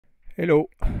Hello!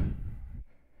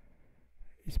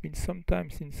 It's been some time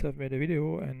since I've made a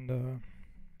video, and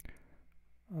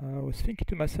I was thinking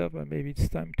to myself that maybe it's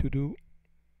time to do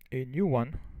a new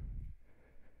one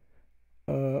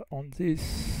on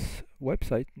this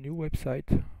website, new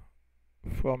website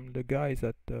from the guys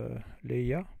at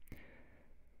Leia,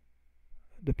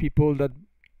 the people that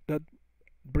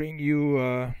bring you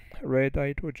red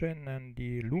hydrogen and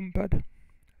the loom pad.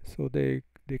 So they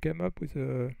came up with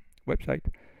a website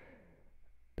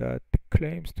that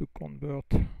claims to convert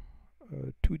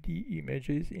 2D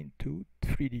images into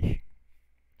 3D.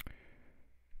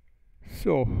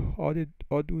 So how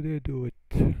do they do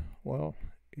it? Well,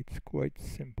 it's quite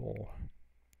simple.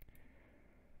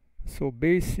 So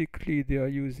basically they are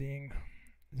using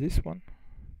this one,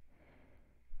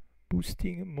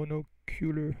 Boosting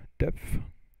Monocular Depth.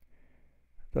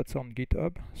 That's on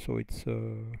GitHub, so it's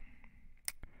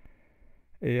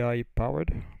AI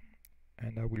powered,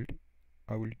 and I will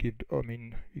give,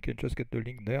 you can just get the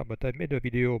link there, but I made a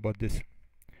video about this.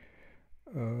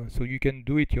 So you can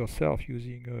do it yourself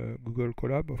using Google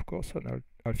Colab, of course, and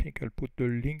I think I'll put the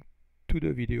link to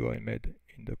the video I made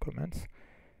in the comments.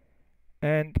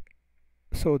 And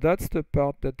so that's the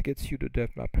part that gets you the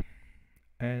depth map.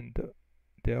 And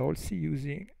they're also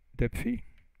using Depthy.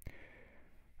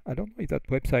 I don't know if that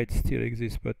website still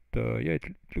exists, but yeah,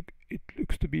 it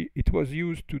looks to be, it was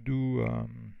used to do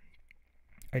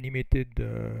animated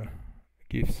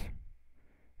GIFs,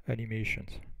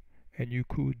 animations, and you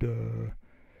could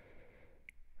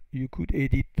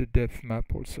edit the depth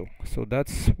map also. So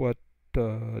that's what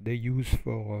they use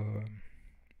for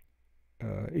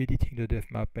editing the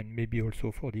depth map, and maybe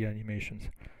also for the animations.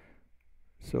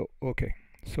 So okay,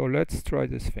 so let's try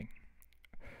this thing.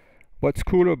 What's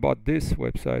cool about this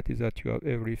website is that you have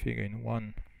everything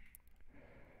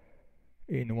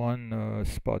in one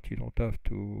spot. You don't have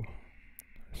to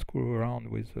screw around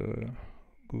with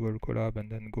Google Colab and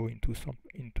then go into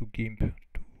Gimp to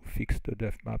fix the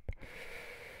depth map.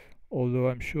 Although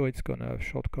I'm sure it's gonna have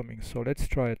shortcomings. So let's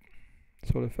try it.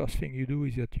 So the first thing you do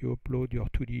is that you upload your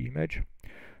 2D image.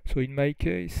 So in my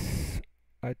case,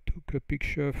 I took a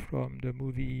picture from the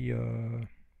movie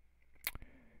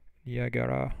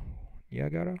Niagara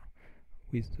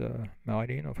with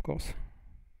Marilyn, of course,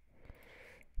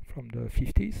 from the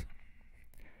 50s.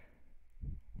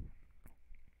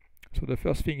 So the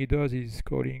first thing he does is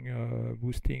calling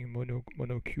Boosting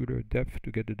Monocular Depth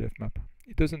to get the depth map.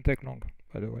 It doesn't take long,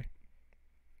 by the way.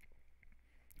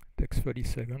 It takes 30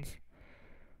 seconds.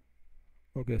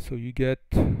 Okay, so you get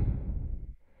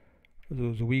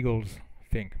those wiggles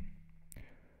thing.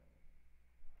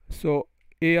 So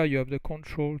here you have the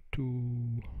control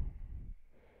to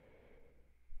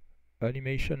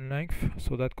animation length,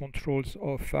 so that controls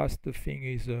how fast the thing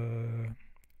is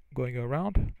going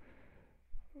around.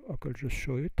 I could just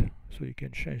show it, so you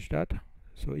can change that.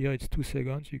 So here it's 2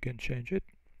 seconds, you can change it,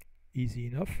 easy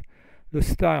enough. The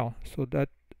style, so that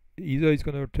either it's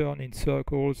going to turn in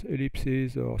circles,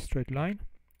 ellipses, or straight line.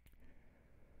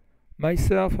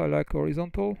 Myself, I like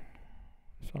horizontal,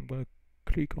 so I'm going to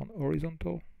click on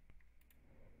horizontal.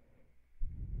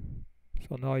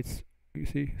 So now it's, you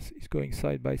see, it's going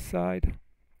side by side.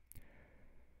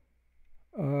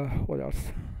 What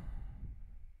else?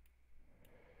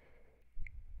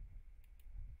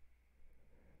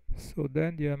 So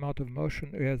then the amount of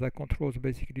motion here that controls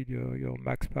basically your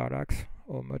max parallax,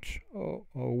 or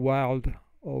wild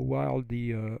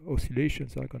the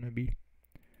oscillations are going to be.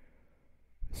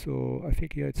 So I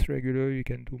think here it's regular, you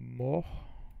can do more.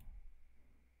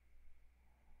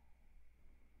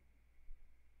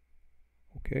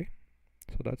 Okay,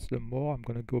 so that's the more. I'm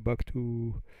going to go back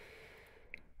to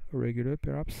regular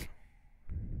perhaps.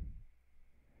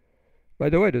 By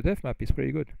the way, the depth map is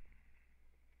pretty good.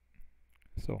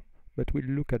 So, but we'll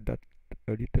look at that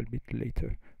a little bit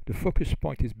later. The focus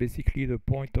point is basically the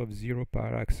point of zero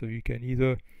parallax. So you can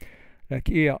either, like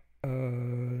here,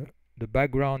 the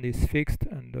background is fixed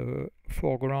and the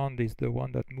foreground is the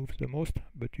one that moves the most,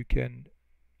 but you can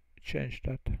change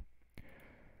that.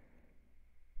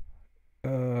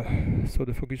 So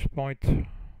the focus point,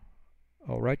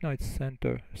 right now it's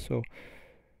center. So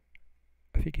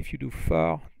I think if you do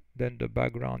far, then the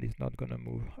background is not gonna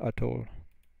move at all.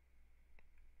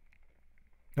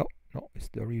 No, it's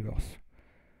the reverse.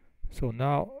 So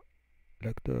now,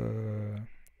 like the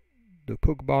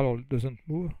Coke bottle doesn't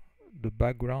move, the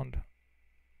background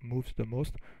moves the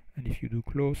most, and if you do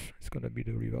close, it's going to be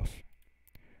the reverse.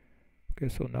 Okay,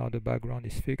 so now the background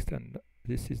is fixed, and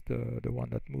this is the one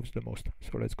that moves the most.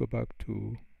 So let's go back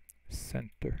to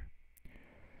center.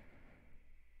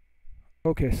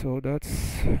 Okay, so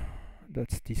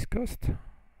that's discussed.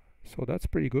 So that's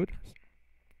pretty good.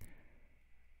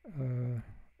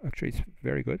 Actually, it's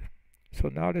very good. So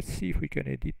now let's see if we can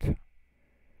edit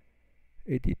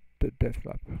the depth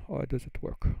map. How does it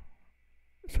work?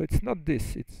 So it's not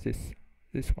this, it's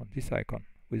this one, this icon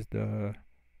with the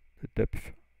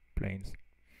depth planes.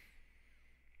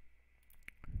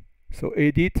 So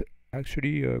edit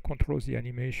actually controls the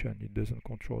animation, it doesn't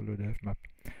control the depth map.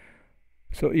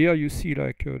 So here you see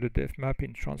like the depth map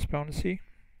in transparency,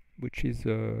 which is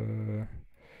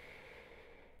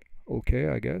okay,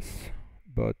 I guess.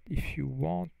 But if you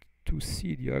want to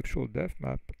see the actual depth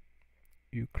map,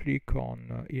 you click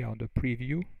on here on the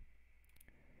preview.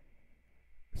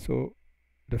 So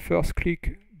the first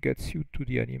click gets you to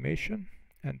the animation,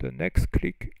 and the next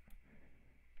click,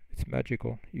 it's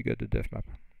magical, you get the depth map.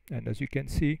 And as you can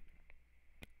see,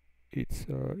 it's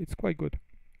quite good.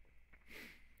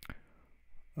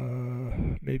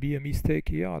 Maybe a mistake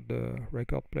here at the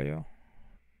record player.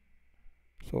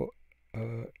 So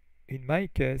in my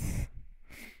case,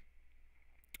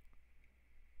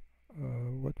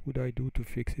 what would I do to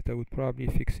fix it? I would probably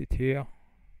fix it here.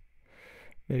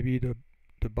 Maybe the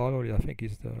boundary, I think,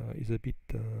 is a bit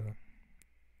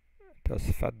does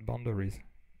fat boundaries.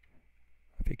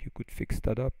 I think you could fix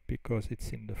that up because it's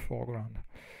in the foreground.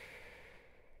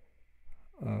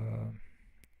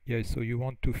 Yeah, so you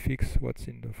want to fix what's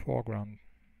in the foreground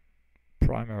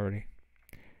primarily.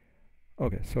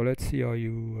 Okay, so let's see how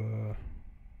you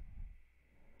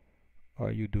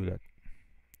do that.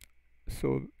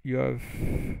 So you have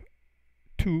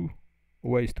two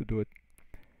ways to do it.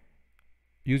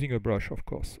 Using a brush, of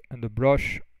course, and the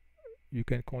brush, you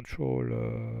can control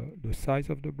the size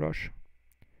of the brush.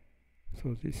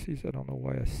 So this is, I don't know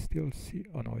why I still see,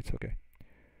 oh no, it's okay.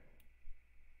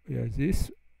 Yeah,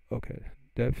 this, okay,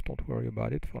 depth, don't worry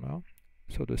about it for now.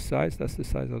 So the size, that's the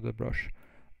size of the brush.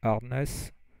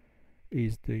 Hardness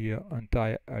is the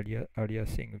entire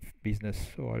aliasing business,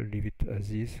 so I'll leave it as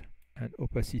is. And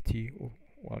opacity, oh,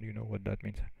 well, you know what that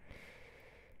means.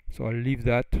 So I'll leave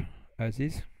that as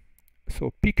is.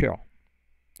 So picker,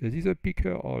 this is a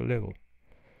picker or level.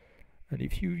 And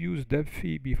if you use depth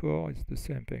before, it's the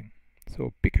same thing.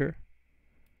 So picker,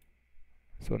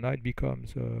 so now it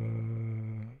becomes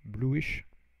bluish,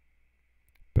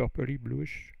 purpley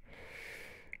bluish.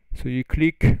 So you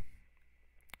click,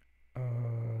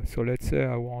 so let's say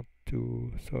I want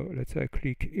to, so let's say I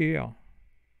click here,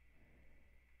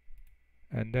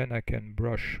 and then I can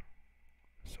brush.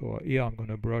 So here I'm going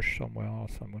to brush somewhere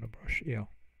else, I'm going to brush here.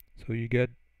 So you get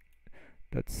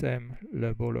that same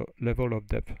level of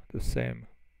depth, the same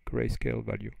grayscale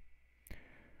value.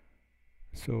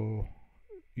 So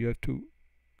you have to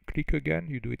click again,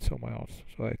 you do it somewhere else.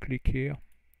 So I click here,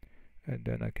 and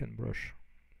then I can brush.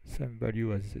 Same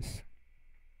value as this.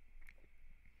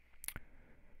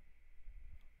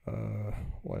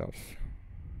 What else?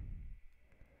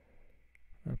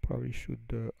 I probably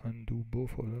should undo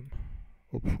both of them.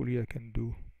 Hopefully I can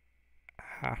do...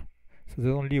 So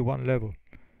there's only one level.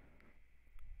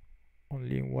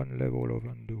 Only one level of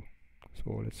undo.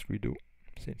 So let's redo,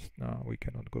 since now we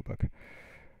cannot go back.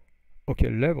 Okay,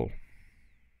 level.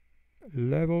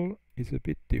 Level is a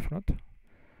bit different.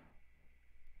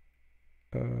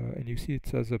 And you see it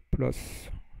has a plus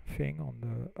thing on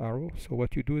the arrow. So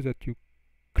what you do is that you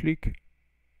click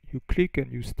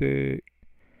and you stay.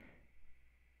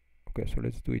 Okay, so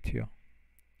let's do it here.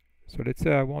 So let's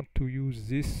say I want to use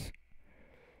this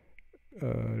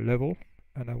level,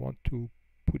 and I want to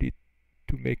put it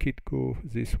to make it go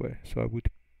this way. So I would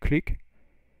click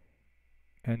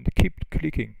and keep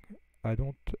clicking. I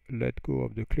don't let go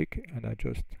of the click, and I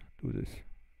just do this.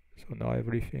 So now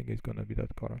everything is gonna be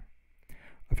that color.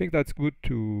 I think that's good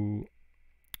to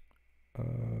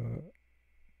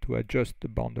adjust the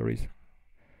boundaries.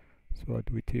 So I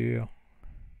do it here.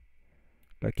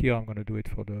 Like here, I'm gonna do it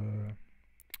for the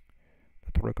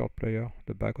record player,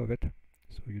 the back of it.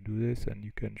 So you do this, and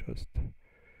you can just,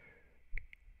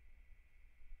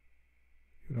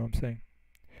 you know what I'm saying?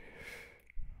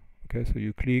 Okay, so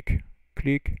you click,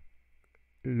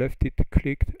 left it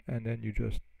clicked, and then you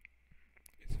just,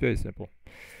 it's very simple.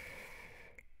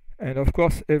 And of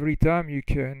course, every time you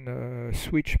can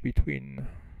switch between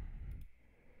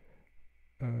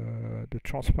the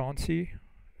transparency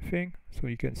thing, so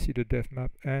you can see the depth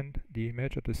map and the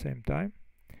image at the same time,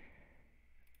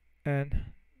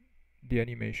 and the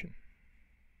animation.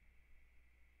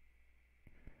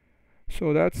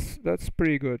 So that's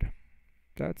pretty good.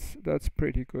 That's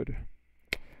pretty good.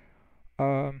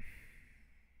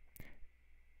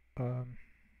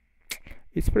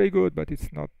 It's pretty good, but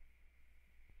it's not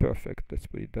perfect. Let's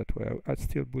put it that way. I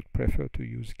still would prefer to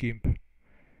use Gimp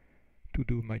to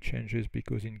do my changes,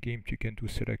 because in Gimp you can do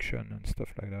selection and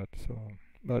stuff like that. So,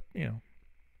 but you know,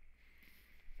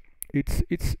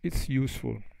 it's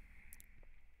useful.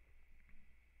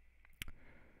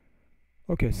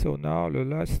 Okay, so now the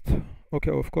last.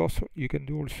 Okay, of course you can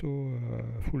do also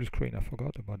full screen. I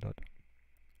forgot about that.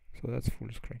 So that's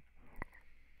full screen.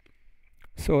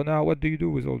 So now what do you do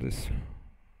with all this?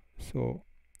 So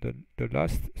the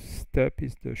last step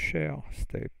is the share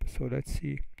step. So let's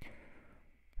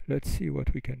see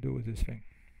what we can do with this thing.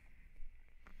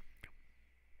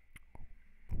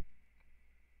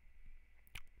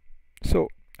 So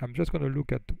I'm just going to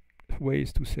look at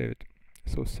ways to save it.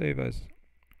 So save as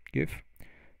GIF,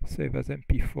 save as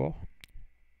MP4,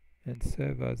 and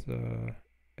save as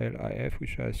LIF,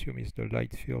 which I assume is the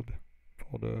light field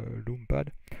for the loom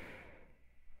pad.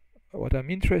 What I'm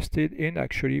interested in,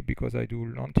 actually, because I do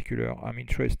lenticular, I'm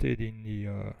interested in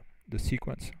the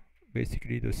sequence,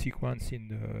 basically the sequence in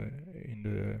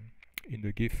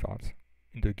the GIF files,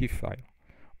 in the GIF file,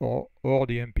 or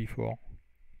the MP4.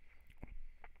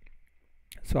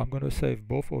 So I'm going to save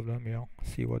both of them here,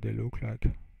 see what they look like.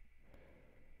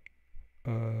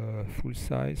 Full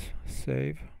size,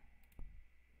 save.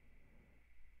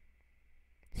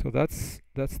 So that's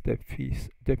depthy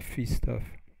stuff.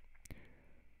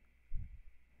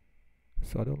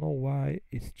 So I don't know why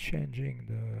it's changing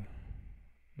the.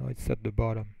 No, it's at the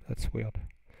bottom. That's weird.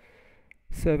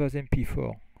 Save as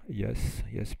MP4. Yes,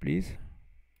 yes, please.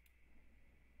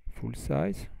 Full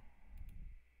size.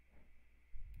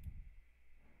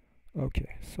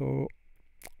 Okay, so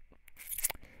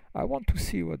I want to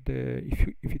see what the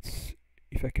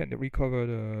if I can recover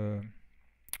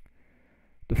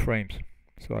the frames.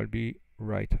 So I'll be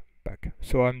right back.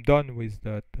 So I'm done with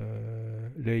that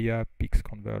LeiaPix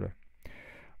converter.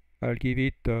 I'll give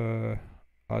it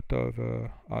out of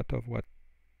what,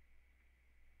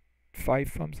 5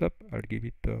 thumbs up. I'll give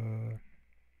it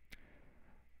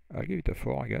a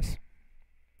 4, I guess.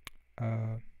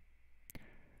 I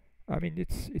mean,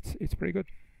 it's pretty good.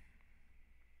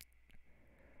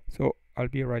 So I'll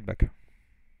be right back.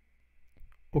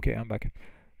 Okay, I'm back.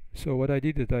 So what I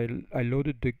did is I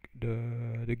loaded the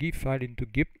GIF file into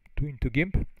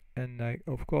Gimp, and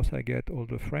of course I get all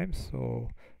the frames. So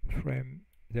frame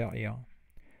there here.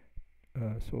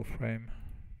 So frame,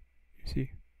 you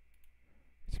see,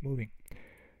 it's moving.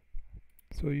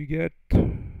 So you get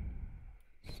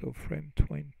frame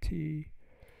 20. You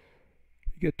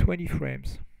get 20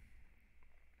 frames.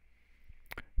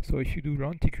 So if you do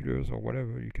lenticulars or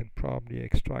whatever, you can probably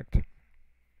extract,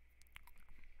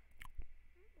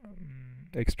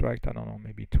 I don't know,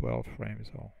 maybe 12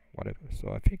 frames or whatever. So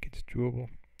I think it's doable.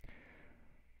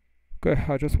 Okay,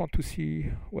 I just want to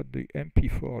see what the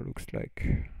MP4 looks like.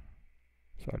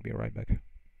 So I'll be right back.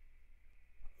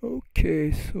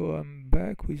 Okay, so I'm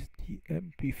back with the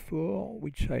MP4,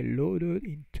 which I loaded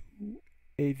into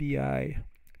AVI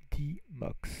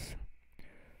Demux.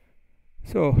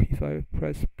 So if I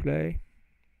press play,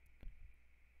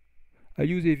 I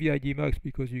use AVI Demux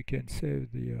because you can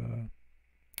save the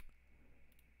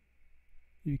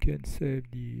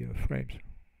frames.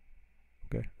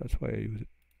 Okay, that's why I use it.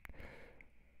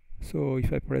 So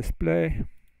if I press play,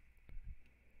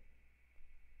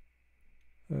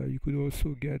 you could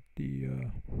also get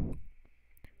the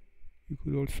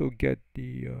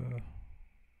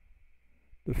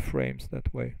frames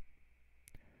that way.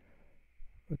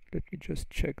 But let me just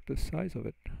check the size of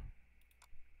it.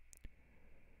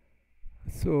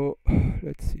 So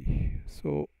let's see.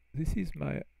 So this is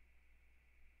my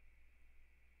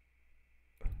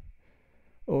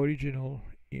original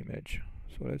image.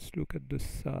 So let's look at the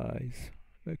size.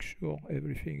 Make sure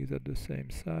everything is at the same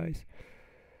size.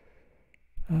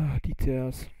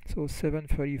 Details. So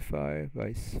 735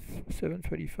 by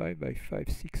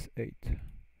 568.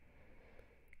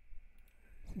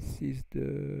 This is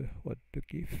the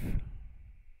GIF.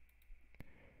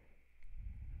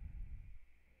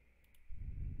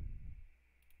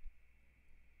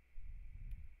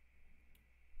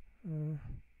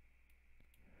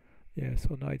 Yeah,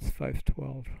 so now it's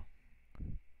 512.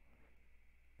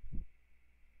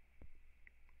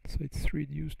 So it's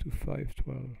reduced to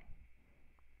 512.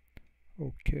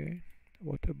 Okay,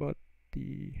 what about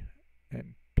the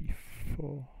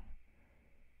MP4?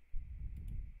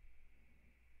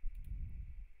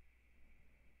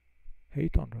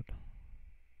 $800.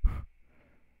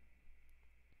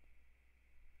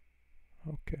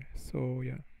 Okay, so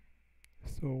yeah.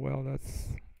 So well,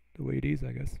 that's the way it is,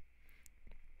 I guess.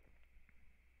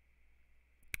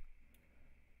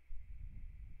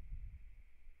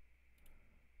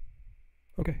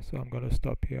 Okay, so I'm gonna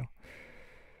stop here.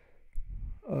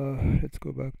 Let's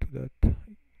go back to that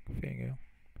thing here.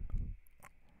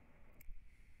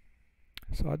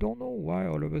 So I don't know why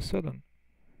all of a sudden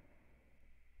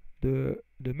the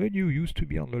menu used to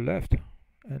be on the left,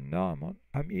 and now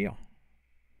I'm here,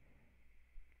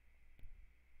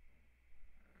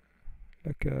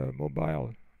 like a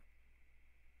mobile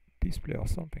display or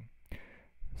something.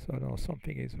 So I don't know,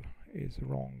 something is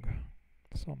wrong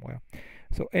somewhere.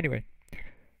 So anyway,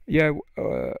 yeah,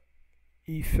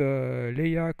 if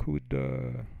Leia could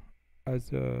to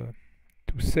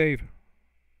save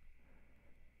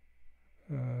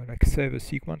like save a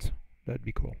sequence, that'd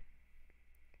be cool.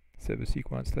 Save a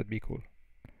sequence, that'd be cool.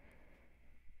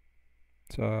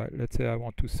 So let's say I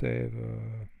want to save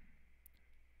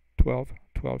 12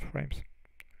 frames.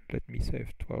 Let me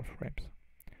save 12 frames.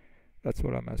 That's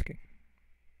what I'm asking.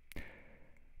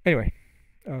 Anyway,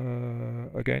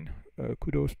 again,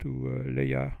 kudos to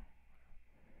Leia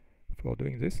for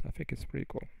doing this. I think it's pretty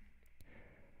cool.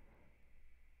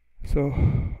 So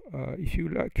if you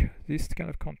like this kind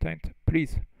of content,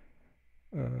 please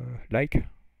like,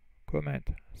 comment,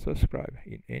 subscribe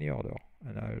in any order,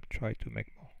 and I'll try to make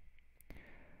more.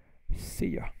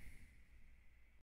 See ya.